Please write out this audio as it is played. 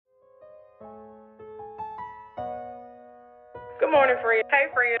Good morning, friend. Hey,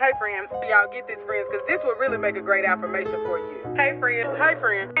 friend. Hey, friend. Y'all get this, friends, because this will really make a great affirmation for you. Hey, friend. Hey,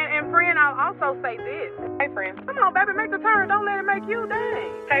 friend. And friend, I'll also say this. Hey, friend. Come on, baby, make the turn. Don't let it make you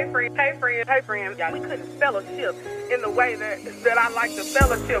dang. Hey, friend. Hey, friend. Hey, friend. Y'all, we couldn't fellowship in the way that I like to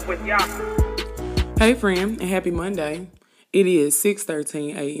fellowship with y'all. Hey, friend, and happy Monday. It is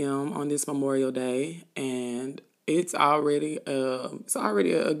 6:13 a.m. on this Memorial Day, and it's already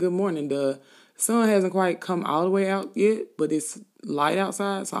a good morning. The sun hasn't quite come all the way out yet, but it's light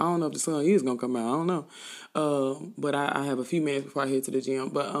outside, so I don't know if the sun is gonna come out. I don't know. But I have a few minutes before I head to the gym.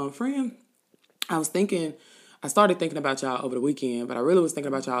 But friend, I started thinking about y'all over the weekend, but I really was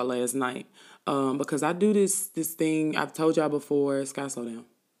thinking about y'all last night. Because I do this thing I've told y'all before. Sky, slow down.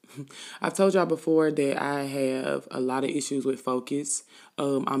 I've told y'all before that I have a lot of issues with focus.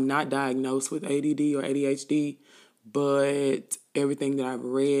 I'm not diagnosed with ADD or ADHD, but everything that I've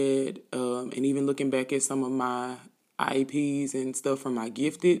read, and even looking back at some of my IEPs and stuff from my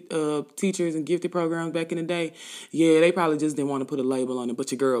gifted teachers and gifted programs back in the day, yeah, they probably just didn't want to put a label on it,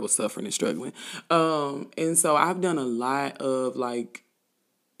 but your girl was suffering and struggling. And so I've done a lot of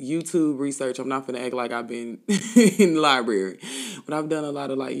YouTube research. I'm not gonna act like I've been in the library, but I've done a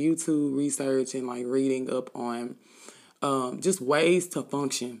lot of YouTube research and reading up on just ways to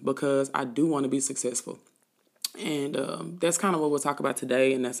function, because I do want to be successful. And that's kind of what we'll talk about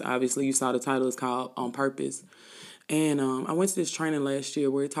today. And that's obviously, you saw the title is called On Purpose. And I went to this training last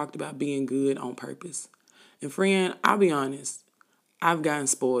year where it talked about being good on purpose. And friend, I'll be honest, I've gotten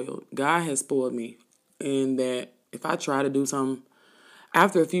spoiled. God has spoiled me in that if I try to do something,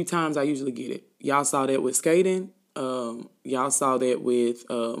 after a few times, I usually get it. Y'all saw that with skating. Y'all saw that with,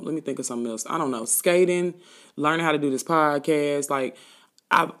 let me think of something else. I don't know, skating, learning how to do this podcast.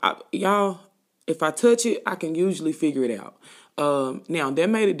 Y'all, if I touch it, I can usually figure it out. Now, that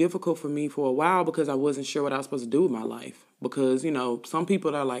made it difficult for me for a while because I wasn't sure what I was supposed to do with my life. Because, some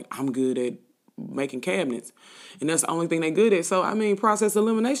people are like, I'm good at making cabinets. And that's the only thing they're good at. So, process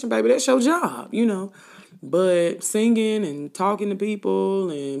elimination, baby, that's your job, But singing and talking to people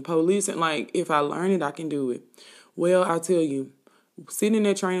and policing, if I learn it, I can do it. Well, I'll tell you, sitting in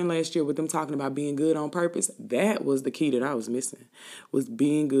that training last year with them talking about being good on purpose, that was the key that I was missing, was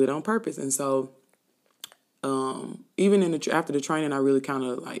being good on purpose. And so even after the training, I really kind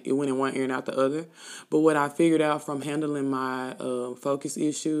of it went in one ear and out the other. But what I figured out from handling my focus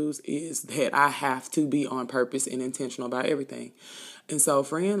issues is that I have to be on purpose and intentional about everything. And so,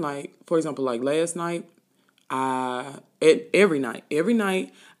 friend, for example, last night, every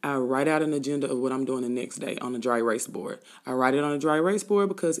night, I write out an agenda of what I'm doing the next day on a dry erase board. I write it on a dry erase board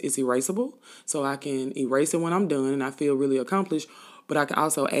because it's erasable, so I can erase it when I'm done and I feel really accomplished. But I can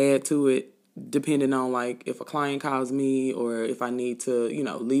also add to it depending on if a client calls me or if I need to,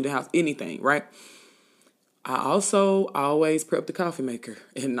 leave the house, anything, right? I also always prep the coffee maker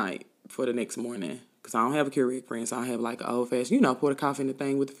at night for the next morning. Because I don't have a Keurig, friend, so I have an old-fashioned, pour the coffee in the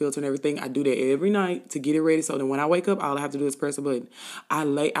thing with the filter and everything. I do that every night to get it ready, so then when I wake up, all I have to do is press a button.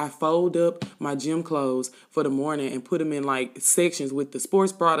 I fold up my gym clothes for the morning and put them in sections with the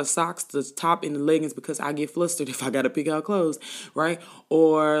sports bra, the socks, the top, and the leggings, because I get flustered if I got to pick out clothes, right?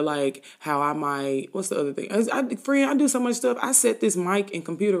 Or how I might, what's the other thing? I do so much stuff. I set this mic and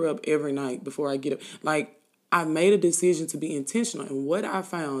computer up every night before I get up. I made a decision to be intentional. And what I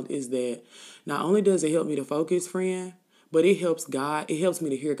found is that not only does it help me to focus, friend, but it helps me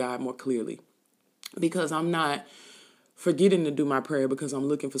to hear God more clearly. Because I'm not forgetting to do my prayer because I'm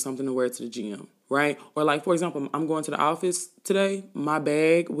looking for something to wear to the gym, right? Or for example, I'm going to the office today. My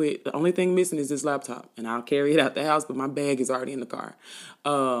bag the only thing missing is this laptop. And I'll carry it out the house, but my bag is already in the car.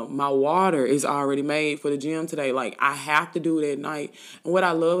 My water is already made for the gym today. I have to do it at night. And what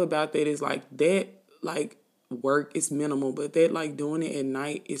I love about that is work is minimal, but that doing it at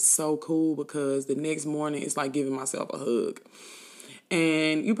night is so cool because the next morning it's giving myself a hug.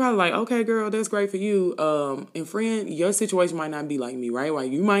 And you probably okay, girl, that's great for you. And friend, your situation might not be like me, right?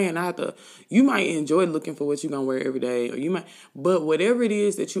 You might enjoy looking for what you're gonna wear every day, but whatever it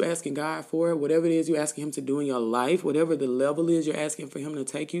is that you're asking God for, whatever it is you're asking Him to do in your life, whatever the level is you're asking for Him to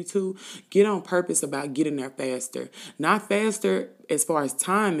take you to, get on purpose about getting there faster. Not faster as far as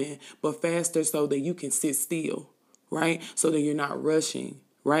timing, but faster so that you can sit still, right? So that you're not rushing,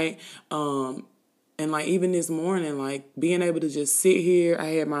 right? And even this morning, being able to just sit here, I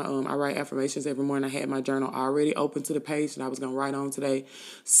had my, I write affirmations every morning. I had my journal already open to the page that I was going to write on today.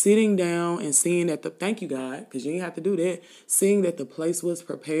 Sitting down and seeing that thank you, God, because you didn't have to do that. Seeing that the place was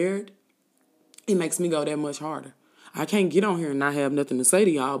prepared, it makes me go that much harder. I can't get on here and not have nothing to say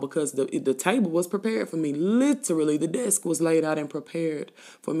to y'all because the table was prepared for me. Literally, the desk was laid out and prepared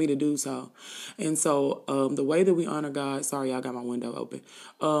for me to do so. And so the way that we honor God, sorry, I got my window open.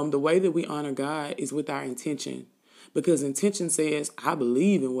 The way that we honor God is with our intention. Because intention says, I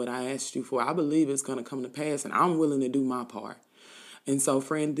believe in what I asked you for. I believe it's going to come to pass, and I'm willing to do my part. And so,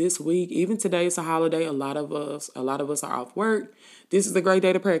 friend, this week, even today, it's a holiday. A lot of us are off work. This is a great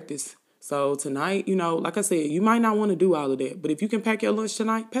day to practice. So tonight, like I said, you might not want to do all of that. But if you can pack your lunch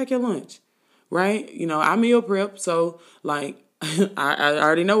tonight, pack your lunch, right? I meal prep. So, like, I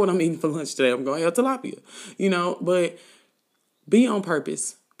already know what I'm eating for lunch today. I'm going to have tilapia, But be on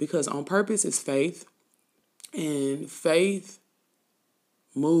purpose, because on purpose is faith. And faith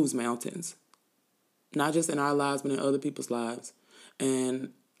moves mountains, not just in our lives, but in other people's lives.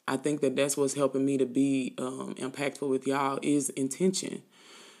 And I think that that's what's helping me to be impactful with y'all is intention.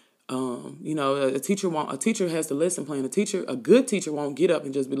 A teacher has the lesson plan. A good teacher won't get up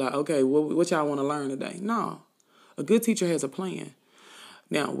and just be like, okay, what y'all want to learn today? No, a good teacher has a plan.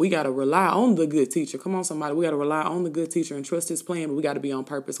 Now, we got to rely on the good teacher. Come on, somebody. We got to rely on the good teacher and trust his plan, but we got to be on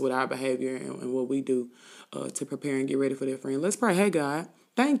purpose with our behavior and what we do to prepare and get ready for that, friend. Let's pray. Hey, God,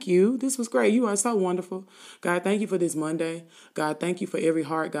 thank you. This was great. You are so wonderful. God, thank you for this Monday. God, thank you for every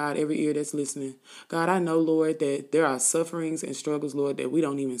heart, God, every ear that's listening. God, I know, Lord, that there are sufferings and struggles, Lord, that we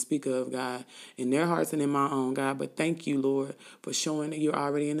don't even speak of, God, in their hearts and in my own, God. But thank you, Lord, for showing that you're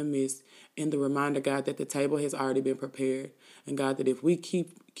already in the midst. And the reminder, God, that the table has already been prepared. And God, that if we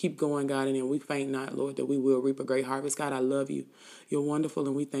keep going, God, and then we faint not, Lord, that we will reap a great harvest. God, I love you. You're wonderful,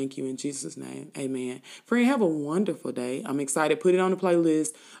 and we thank you in Jesus' name. Amen. Friend, have a wonderful day. I'm excited. Put it on the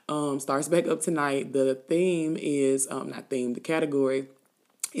playlist. Starts back up tonight. The theme is, the category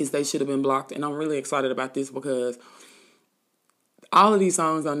is They Should Have Been Blocked. And I'm really excited about this because all of these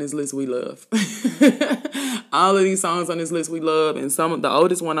songs on this list we love. All of these songs on this list we love. And the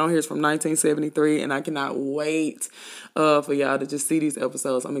oldest one on here is from 1973. And I cannot wait for y'all to just see these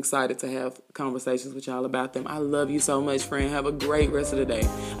episodes. I'm excited to have conversations with y'all about them. I love you so much, friend. Have a great rest of the day.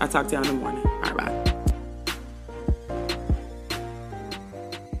 I'll talk to y'all in the morning.